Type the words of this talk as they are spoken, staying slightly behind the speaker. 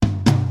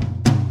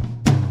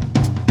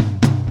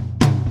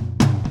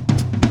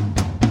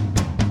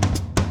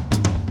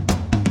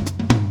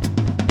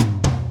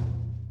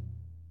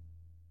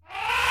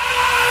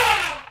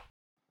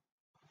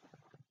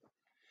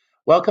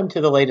Welcome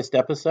to the latest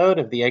episode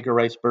of the Edgar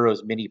Rice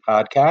Burroughs mini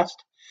podcast.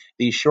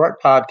 These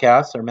short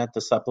podcasts are meant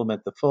to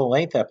supplement the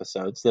full-length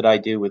episodes that I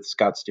do with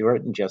Scott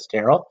Stewart and Jess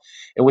Terrell,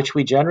 in which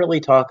we generally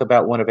talk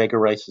about one of Edgar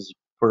Rice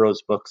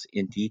Burroughs' books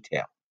in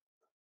detail.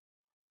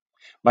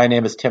 My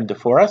name is Tim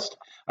DeForest.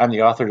 I'm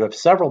the author of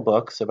several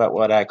books about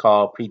what I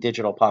call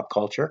pre-digital pop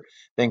culture,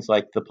 things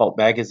like the pulp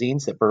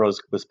magazines that Burroughs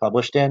was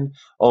published in,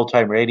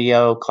 old-time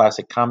radio,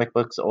 classic comic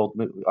books, old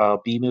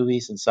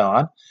B-movies, and so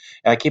on.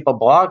 And I keep a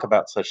blog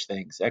about such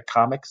things at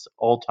Comics,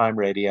 Old-Time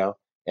Radio,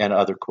 and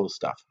other cool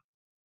stuff.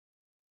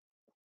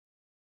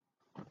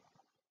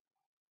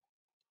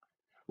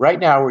 Right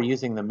now, we're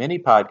using the mini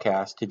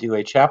podcast to do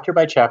a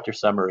chapter-by-chapter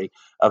summary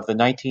of the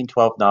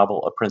 1912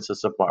 novel A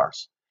Princess of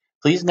Mars.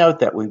 Please note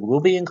that we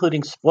will be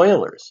including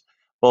spoilers,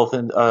 both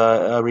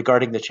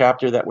regarding the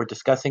chapter that we're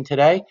discussing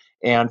today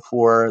and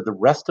for the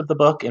rest of the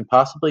book and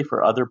possibly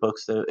for other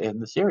books in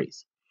the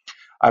series.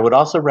 I would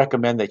also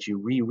recommend that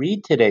you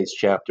reread today's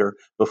chapter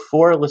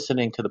before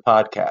listening to the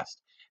podcast,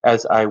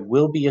 as I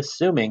will be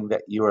assuming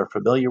that you are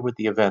familiar with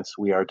the events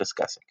we are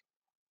discussing.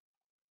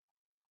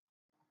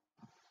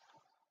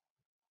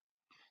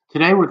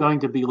 Today we're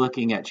going to be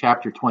looking at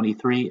Chapter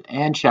 23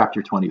 and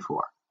Chapter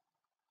 24.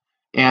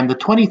 And the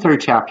 23rd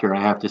chapter,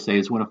 I have to say,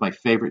 is one of my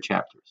favorite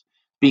chapters,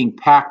 being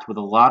packed with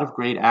a lot of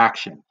great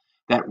action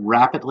that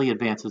rapidly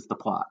advances the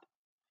plot.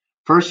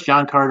 First,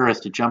 John Carter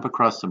has to jump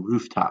across some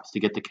rooftops to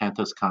get to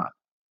Kantos Kan.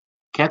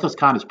 Kantos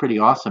Kan is pretty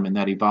awesome in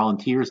that he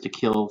volunteers to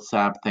kill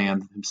Sab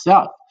Than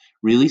himself,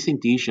 releasing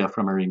Dejah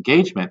from her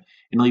engagement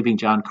and leaving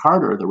John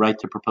Carter the right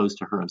to propose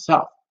to her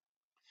himself.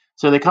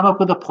 So they come up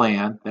with a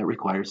plan that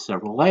requires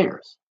several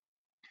layers.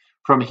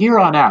 From here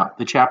on out,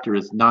 the chapter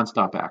is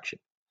nonstop action,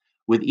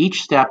 with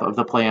each step of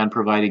the plan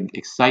providing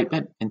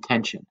excitement and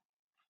tension.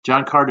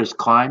 John Carter's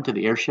climb to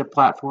the airship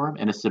platform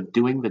and his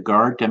subduing the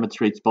guard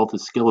demonstrates both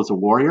his skill as a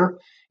warrior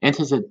and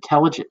his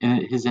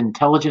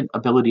intelligent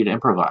ability to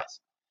improvise.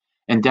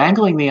 And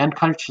dangling the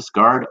unconscious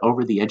guard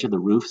over the edge of the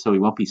roof so he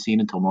won't be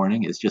seen until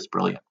morning is just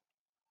brilliant.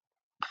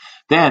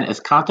 Then, as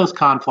Kantos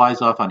Kan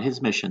flies off on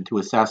his mission to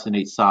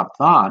assassinate Sab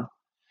Than,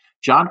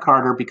 John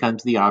Carter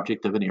becomes the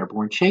object of an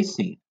airborne chase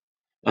scene.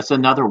 That's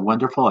another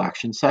wonderful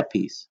action set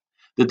piece.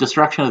 The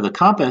destruction of the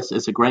compass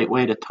is a great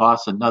way to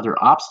toss another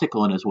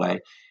obstacle in his way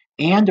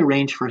and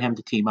arrange for him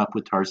to team up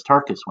with Tars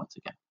Tarkas once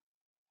again.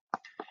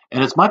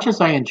 And as much as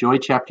I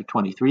enjoyed Chapter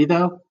 23,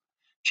 though,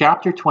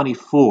 Chapter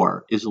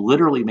 24 is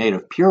literally made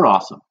of pure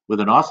awesome, with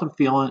an awesome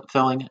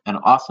filling and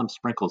awesome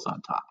sprinkles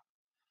on top.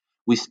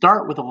 We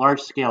start with a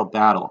large-scale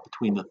battle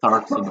between the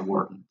Tharks and the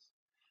Warhounds.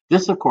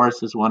 This, of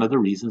course, is one of the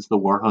reasons the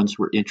Warhounds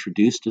were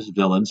introduced as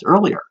villains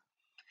earlier.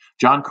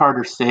 John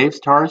Carter saves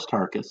Tars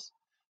Tarkas,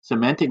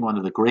 cementing one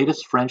of the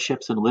greatest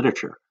friendships in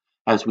literature,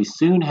 as we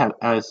soon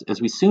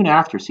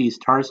after sees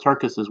Tars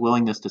Tarkas'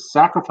 willingness to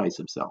sacrifice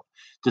himself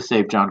to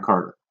save John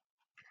Carter.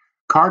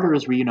 Carter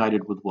is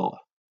reunited with Willa.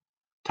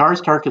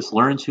 Tars Tarkas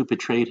learns who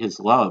betrayed his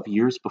love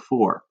years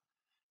before,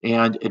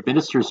 and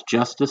administers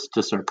justice to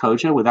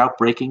Sarkoja without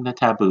breaking the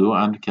taboo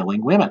on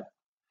killing women.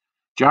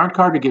 John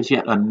Carter gives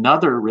yet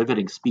another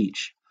riveting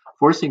speech,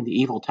 forcing the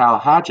evil Tal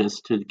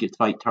Hajas to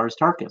fight Tars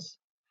Tarkas.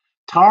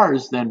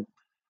 Tars then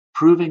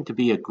proves to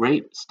be a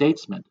great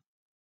statesman.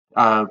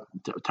 I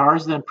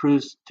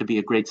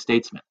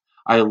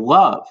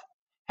love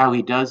how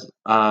he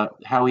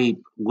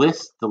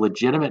lists the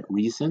legitimate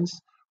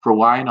reasons for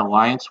why an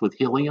alliance with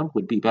Helium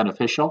would be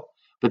beneficial,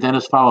 but then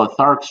his fellow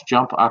Tharks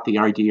jump at the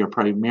idea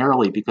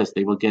primarily because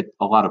they will get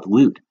a lot of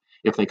loot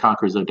if they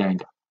conquer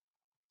Zodanga.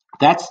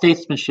 That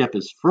statesmanship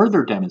is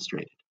further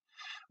demonstrated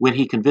when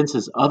he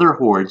convinces other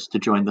hordes to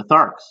join the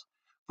Tharks,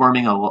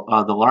 forming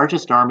the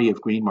largest army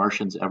of Green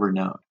Martians ever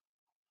known.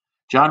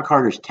 John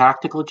Carter's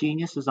tactical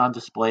genius is on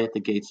display at the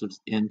gates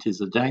into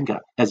Zodanga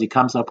as he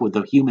comes up with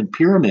the human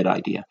pyramid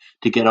idea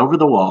to get over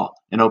the wall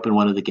and open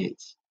one of the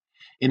gates.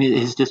 In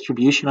his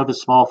distribution of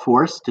his small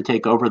force to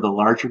take over the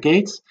larger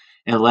gates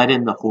and let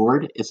in the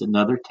horde is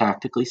another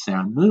tactically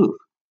sound move.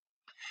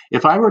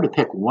 If I were to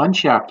pick one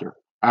chapter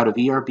out of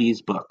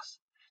ERB's books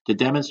to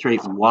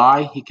demonstrate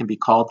why he can be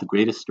called the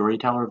greatest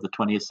storyteller of the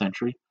 20th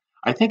century,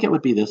 I think it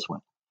would be this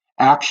one.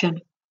 Action,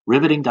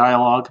 riveting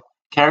dialogue,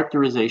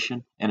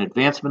 characterization, and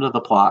advancement of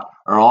the plot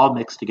are all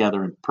mixed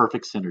together in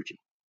perfect synergy.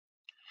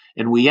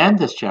 And we end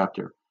this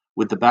chapter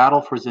with the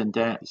battle for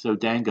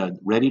Zodanga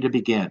ready to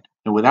begin,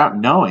 and without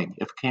knowing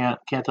if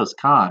Kantos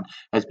Kan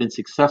has been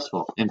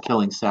successful in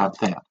killing Sab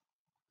Than.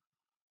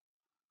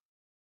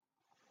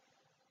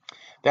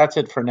 That's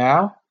it for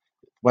now.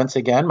 Once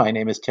again, my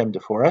name is Tim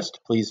DeForest.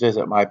 Please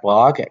visit my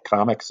blog at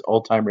Comics,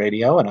 Old-Time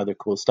Radio, and other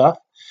cool stuff.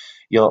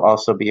 You'll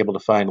also be able to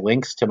find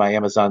links to my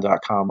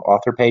Amazon.com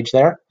author page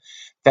there.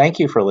 Thank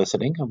you for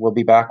listening. We'll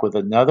be back with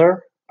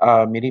another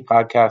mini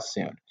podcast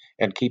soon.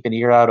 And keep an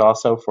ear out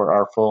also for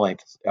our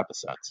full-length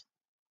episodes.